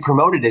best way to get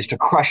promoted is to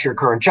crush your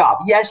current job.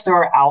 Yes, there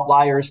are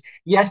outliers.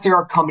 Yes, there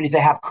are companies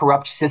that have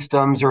corrupt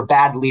systems or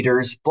bad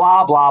leaders,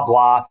 blah, blah,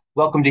 blah.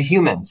 Welcome to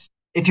humans.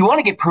 If you want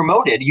to get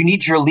promoted, you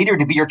need your leader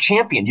to be your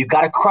champion. You've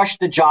got to crush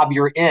the job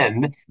you're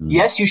in.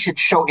 Yes, you should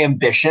show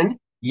ambition.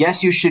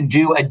 Yes, you should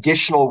do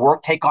additional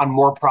work, take on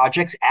more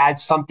projects, add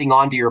something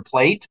onto your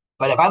plate.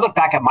 But if I look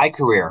back at my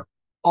career,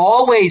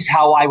 always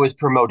how I was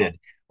promoted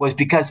was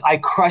because I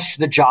crushed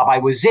the job I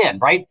was in,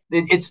 right?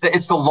 It's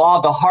the law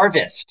of the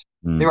harvest.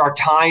 There are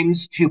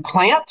times to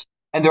plant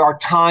and there are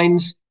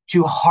times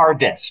to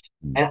harvest.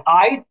 And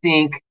I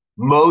think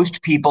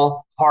most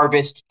people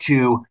harvest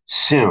too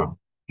soon.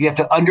 You have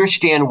to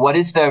understand what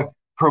is the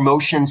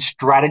promotion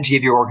strategy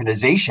of your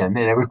organization.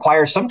 And it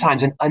requires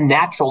sometimes an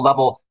unnatural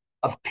level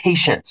of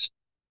patience.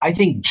 I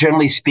think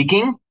generally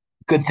speaking,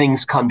 good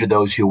things come to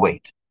those who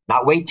wait.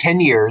 Not wait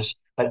 10 years,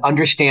 but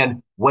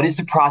understand what is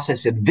the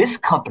process in this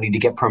company to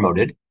get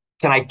promoted.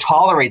 Can I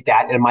tolerate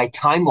that in my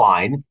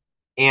timeline?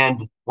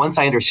 And once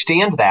I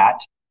understand that,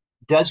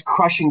 does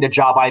crushing the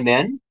job I'm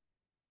in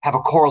have a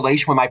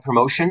correlation with my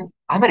promotion?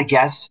 I'm going to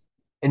guess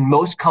in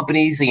most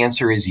companies, the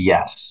answer is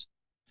yes.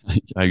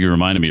 You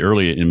reminded me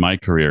early in my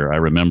career, I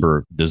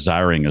remember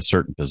desiring a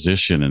certain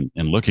position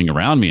and looking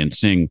around me and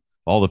seeing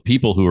all the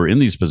people who are in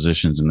these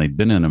positions and they've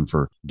been in them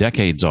for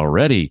decades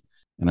already.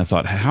 And I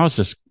thought, how is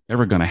this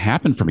ever going to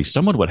happen for me?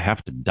 Someone would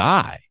have to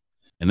die.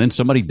 And then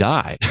somebody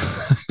died.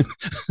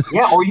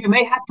 Yeah, or you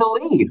may have to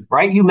leave,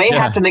 right? You may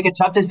have to make a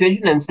tough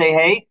decision and say,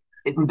 hey,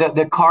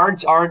 the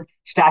cards aren't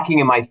stacking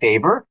in my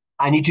favor.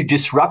 I need to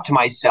disrupt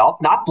myself,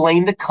 not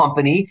blame the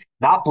company,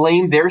 not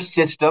blame their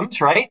systems,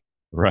 right?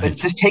 Right. But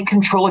just take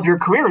control of your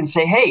career and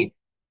say, hey,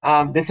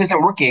 this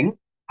isn't working.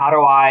 How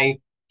do I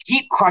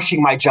keep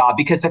crushing my job?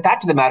 Because the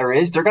fact of the matter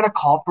is they're going to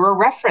call for a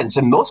reference.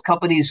 And most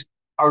companies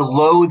are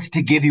loath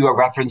to give you a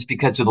reference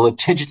because of the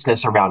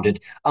litigiousness around it,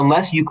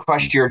 unless you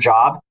crushed your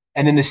job.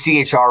 And then the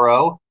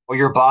CHRO or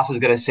your boss is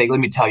going to say, let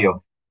me tell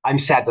you, I'm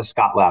sad that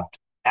Scott left.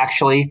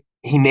 Actually,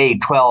 he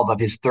made 12 of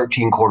his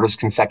 13 quarters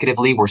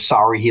consecutively. We're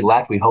sorry he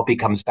left. We hope he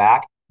comes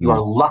back. You are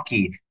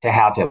lucky to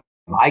have him.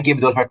 I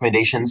give those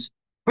recommendations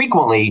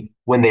frequently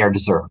when they are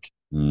deserved.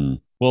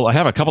 Well, I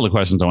have a couple of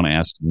questions I want to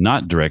ask,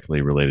 not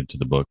directly related to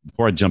the book.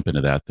 Before I jump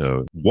into that,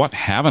 though, what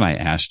haven't I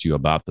asked you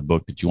about the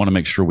book that you want to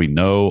make sure we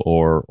know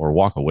or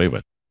walk away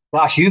with?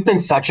 Gosh, you've been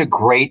such a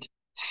great,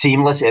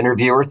 seamless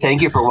interviewer.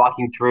 Thank you for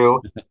walking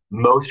through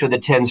most of the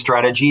 10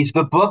 strategies.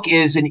 The book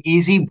is an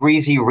easy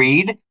breezy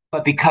read,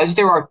 but because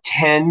there are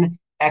 10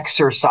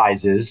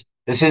 exercises,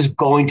 this is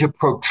going to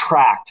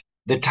protract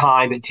the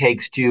time it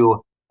takes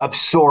to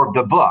absorb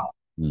the book.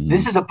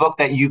 This is a book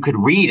that you could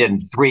read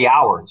in 3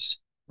 hours,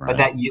 but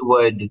that you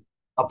would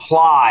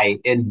apply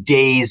in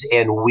days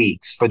and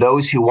weeks. For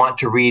those who want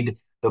to read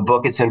the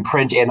book, it's in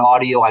print and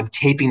audio. I'm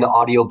taping the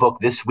audio book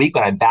this week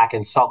when I'm back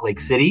in Salt Lake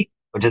City,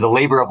 which is a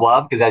labor of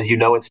love because, as you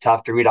know, it's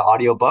tough to read an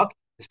audio book,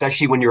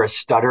 especially when you're a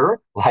stutterer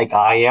like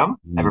I am.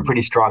 I have a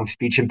pretty strong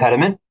speech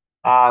impediment.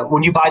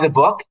 When you buy the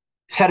book,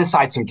 set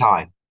aside some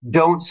time.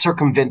 Don't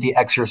circumvent the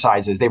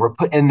exercises. They were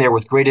put in there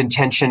with great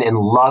intention and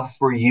love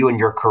for you and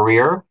your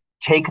career.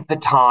 Take the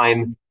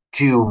time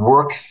to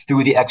work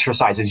through the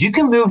exercises. You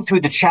can move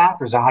through the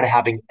chapters on how to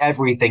having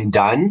everything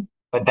done,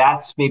 but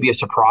that's maybe a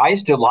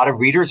surprise to a lot of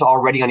readers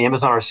already on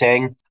Amazon are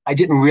saying, I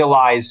didn't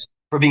realize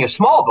for being a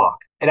small book,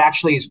 it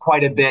actually is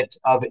quite a bit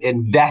of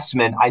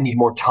investment. I need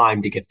more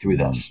time to get through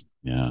this.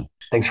 Yeah.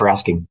 Thanks for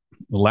asking.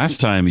 The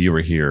last time you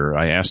were here,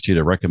 I asked you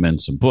to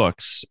recommend some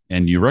books,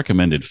 and you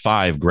recommended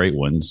 5 great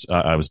ones.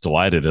 I was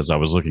delighted as I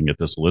was looking at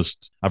this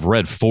list. I've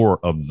read 4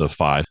 of the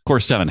 5. Of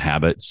course, 7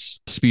 Habits,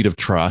 Speed of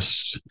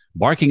Trust,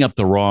 Barking Up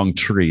the Wrong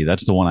Tree.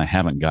 That's the one I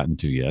haven't gotten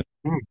to yet.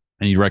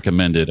 And you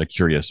recommended A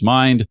Curious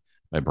Mind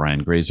by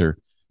Brian Grazer.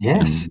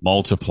 Yes. And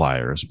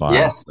Multipliers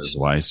by Liz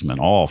Wiseman.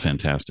 All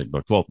fantastic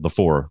books. Well, the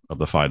 4 of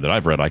the 5 that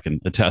I've read, I can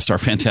attest, are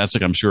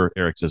fantastic. I'm sure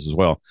Eric says as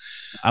well.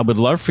 I would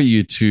love for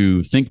you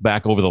to think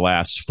back over the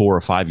last 4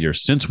 or 5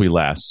 years since we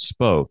last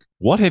spoke.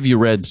 What have you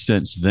read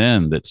since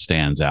then that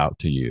stands out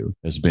to you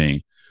as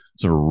being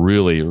sort of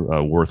really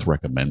worth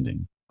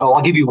recommending? Oh,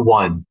 I'll give you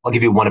one. I'll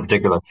give you one in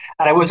particular.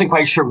 And I wasn't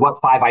quite sure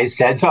what 5 I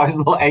said, so I was a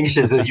little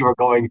anxious as you were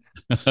going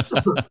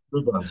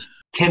through those.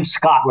 Kim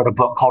Scott wrote a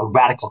book called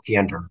Radical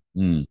Candor.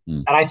 And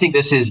I think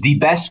this is the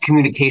best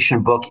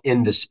communication book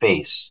in the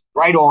space.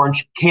 Bright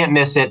orange, can't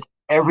miss it.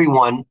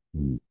 Everyone,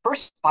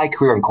 first buy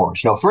Career and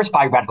Course. No, first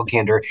buy Radical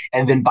Candor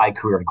and then buy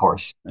Career and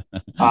Course.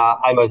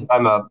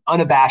 I'm a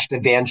unabashed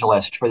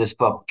evangelist for this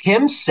book.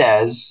 Kim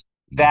says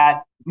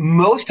that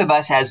most of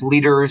us as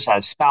leaders,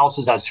 as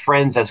spouses, as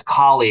friends, as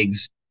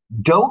colleagues,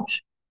 don't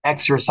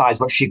exercise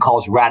what she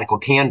calls radical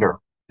candor.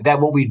 That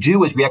what we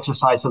do is we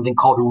exercise something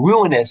called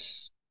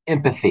ruinous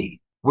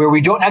empathy, where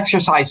we don't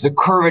exercise the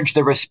courage,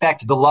 the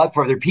respect, the love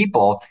for other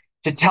people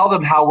to tell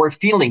them how we're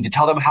feeling, to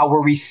tell them how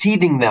we're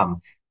receiving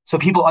them. So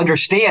people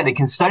understand they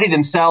can study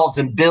themselves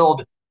and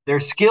build their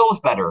skills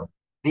better.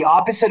 The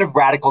opposite of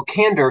radical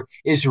candor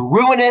is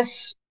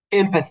ruinous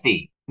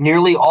empathy.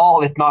 Nearly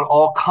all, if not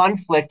all,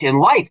 conflict in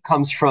life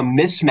comes from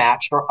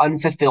mismatched or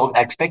unfulfilled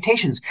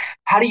expectations.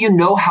 How do you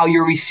know how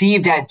you're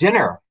received at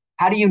dinner?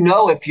 How do you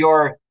know if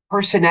your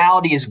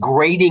personality is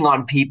grating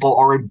on people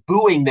or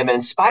booing them and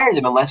inspire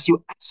them unless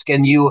you ask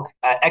and you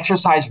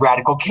exercise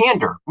radical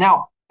candor?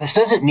 Now, this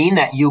doesn't mean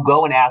that you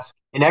go and ask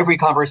in every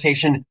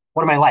conversation,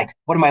 what am I like?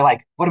 What am I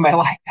like? What am I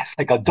like? That's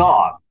like a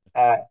dog.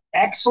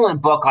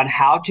 Excellent book on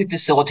how to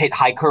facilitate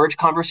high courage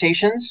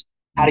conversations.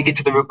 How to get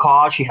to the root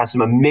cause. She has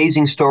some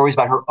amazing stories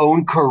about her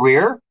own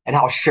career and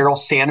how Sheryl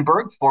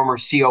Sandberg, former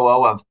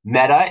COO of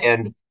Meta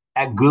and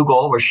at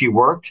Google, where she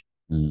worked,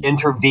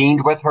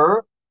 intervened with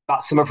her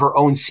about some of her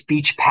own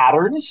speech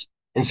patterns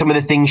and some of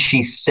the things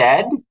she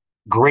said.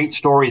 Great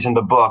stories in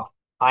the book.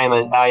 I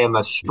am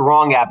a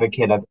strong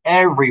advocate of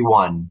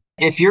everyone.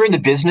 If you're in the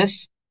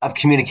business of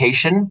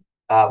communication,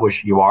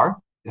 which you are,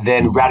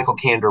 then radical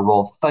candor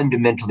will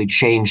fundamentally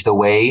change the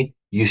way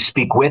you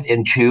speak with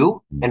and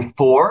to and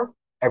for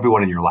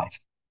everyone in your life.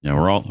 Yeah,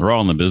 we're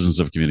all in the business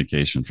of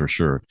communication for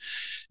sure.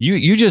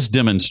 You just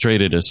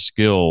demonstrated a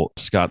skill,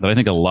 Scott, that I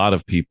think a lot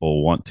of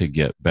people want to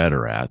get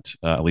better at.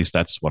 At least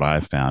that's what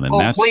I've found.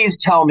 And please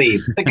tell me,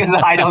 because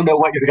I don't know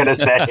what you're going to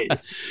say.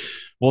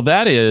 Well,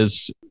 that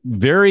is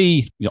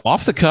very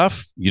off the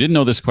cuff. You didn't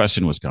know this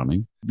question was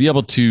coming. Be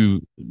able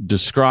to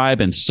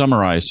describe and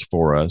summarize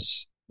for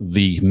us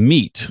the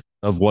meat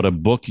of what a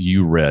book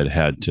you read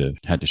had to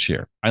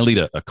share. I lead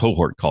a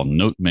cohort called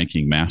Note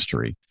Making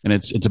Mastery, and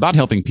it's about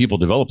helping people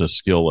develop a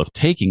skill of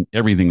taking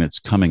everything that's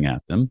coming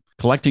at them,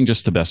 collecting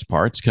just the best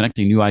parts,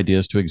 connecting new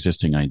ideas to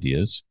existing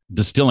ideas,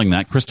 distilling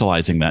that,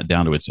 crystallizing that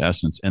down to its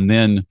essence, and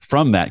then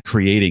from that,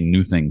 creating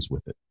new things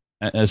with it.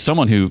 As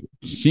someone who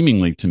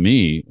seemingly to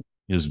me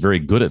is very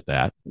good at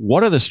that,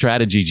 what are the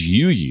strategies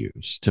you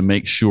use to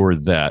make sure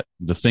that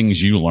the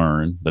things you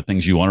learn, the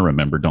things you want to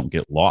remember, don't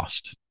get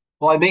lost?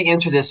 Well, I may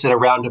answer this in a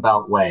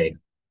roundabout way.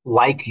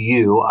 Like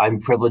you,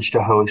 I'm privileged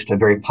to host a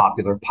very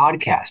popular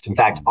podcast. In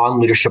fact, On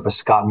Leadership with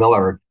Scott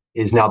Miller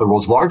is now the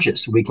world's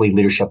largest weekly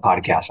leadership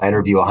podcast. I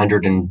interview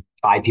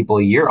 105 people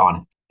a year on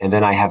it. And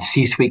then I have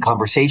C-Suite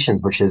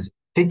Conversations, which is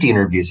 50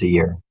 interviews a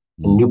year.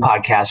 A new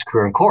podcast,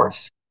 Career and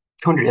Course,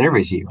 200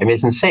 interviews a year. I mean,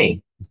 it's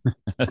insane.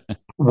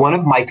 One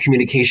of my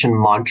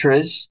communication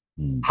mantras,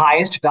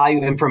 highest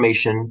value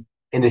information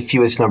in the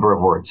fewest number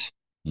of words.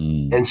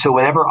 And so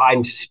whenever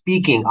I'm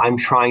speaking, I'm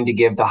trying to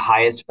give the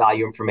highest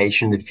value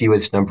information, the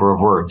fewest number of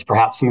words.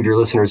 Perhaps some of your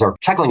listeners are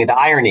chuckling at the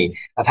irony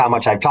of how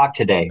much I've talked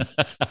today.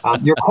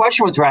 Your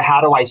question was about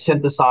how do I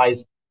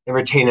synthesize and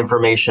retain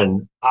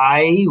information?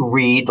 I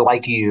read,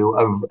 like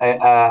you,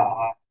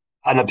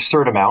 an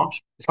absurd amount.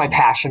 It's my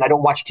passion. I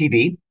don't watch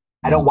TV.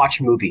 I don't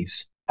watch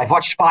movies. I've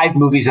watched 5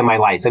 movies in my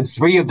life, and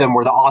 3 of them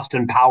were the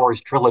Austin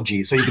Powers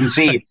trilogy. So you can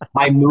see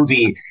my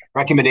movie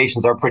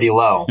recommendations are pretty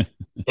low.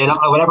 And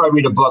whenever I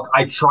read a book,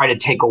 I try to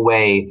take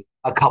away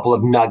a couple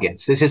of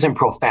nuggets. This isn't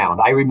profound.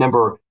 I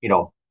remember,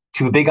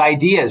 2 big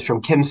ideas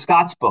from Kim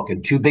Scott's book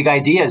and 2 big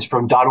ideas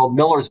from Donald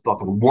Miller's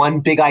book and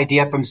 1 big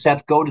idea from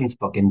Seth Godin's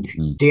book and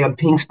Dan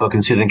Pink's book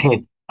and Susan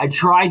Cain. I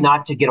try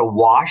not to get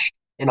awash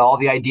in all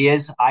the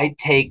ideas. I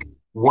take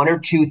 1 or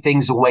 2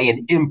 things away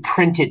and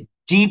imprint it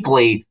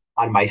deeply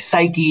on my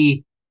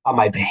psyche, on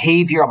my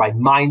behavior, on my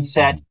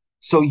mindset.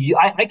 So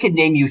I could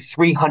name you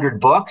 300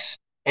 books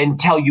and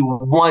tell you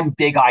 1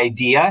 big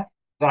idea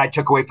that I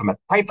took away from it.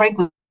 Quite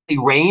frankly,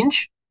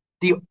 range,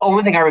 the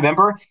only thing I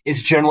remember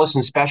is generalist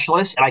and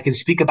specialist, and I can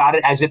speak about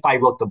it as if I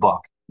wrote the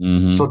book.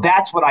 Mm-hmm. So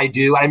that's what I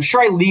do. I'm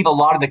sure I leave a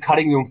lot of the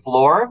cutting room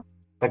floor,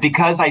 but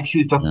because I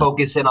choose to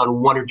focus in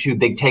on one or two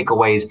big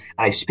takeaways, and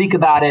I speak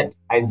about it,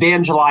 I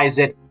evangelize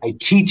it, I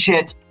teach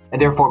it,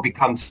 and therefore it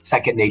becomes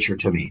second nature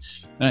to me.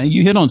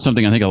 You hit on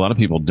something I think a lot of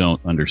people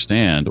don't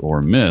understand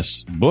or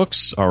miss.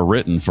 Books are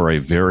written for a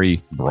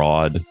very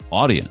broad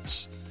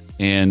audience.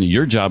 And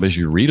your job as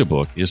you read a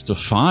book is to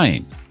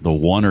find the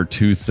one or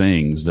two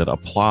things that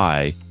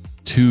apply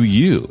to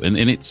you. And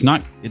it's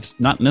not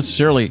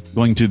necessarily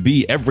going to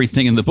be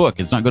everything in the book.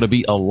 It's not going to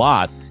be a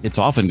lot. It's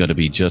often going to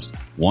be just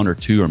one or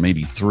two or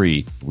maybe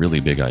three really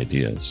big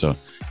ideas. So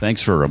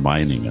thanks for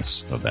reminding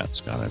us of that,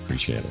 Scott. I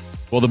appreciate it.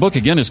 Well, the book,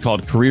 again, is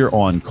called Career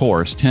on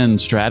Course, 10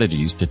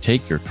 Strategies to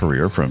Take Your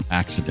Career from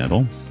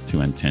Accidental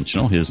to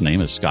Intentional. His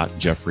name is Scott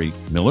Jeffrey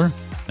Miller.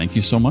 Thank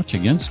you so much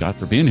again, Scott,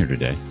 for being here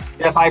today.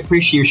 Jeff, I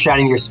appreciate you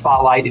shining your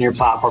spotlight and your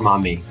platform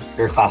on me.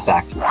 You're a class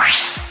act.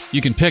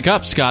 You can pick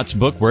up Scott's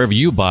book wherever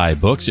you buy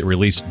books. It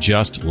released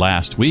just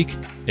last week.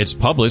 It's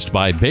published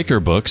by Baker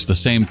Books, the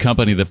same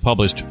company that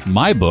published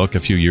my book a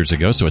few years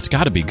ago, so it's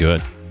got to be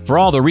good. For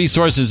all the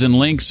resources and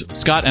links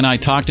Scott and I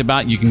talked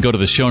about, you can go to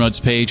the show notes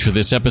page for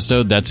this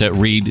episode. That's at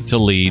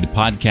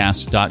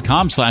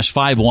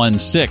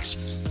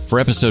readtoleadpodcast.com/516 for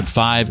episode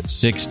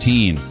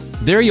 516.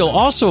 There you'll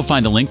also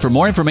find a link for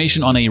more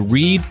information on a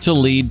Read to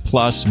Lead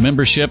Plus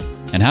membership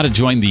and how to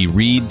join the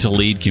Read to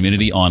Lead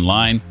community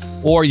online.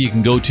 Or you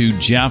can go to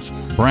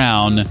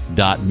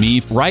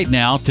jeffbrown.me. Right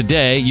now,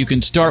 today, you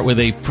can start with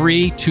a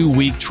free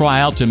 2-week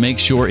trial to make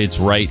sure it's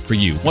right for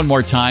you. One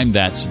more time,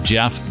 that's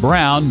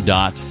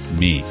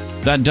jeffbrown.me.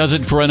 That does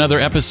it for another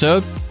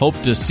episode. Hope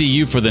to see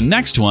you for the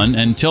next one.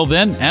 Until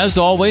then, as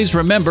always,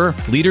 remember,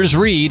 leaders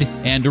read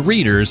and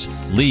readers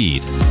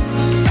lead.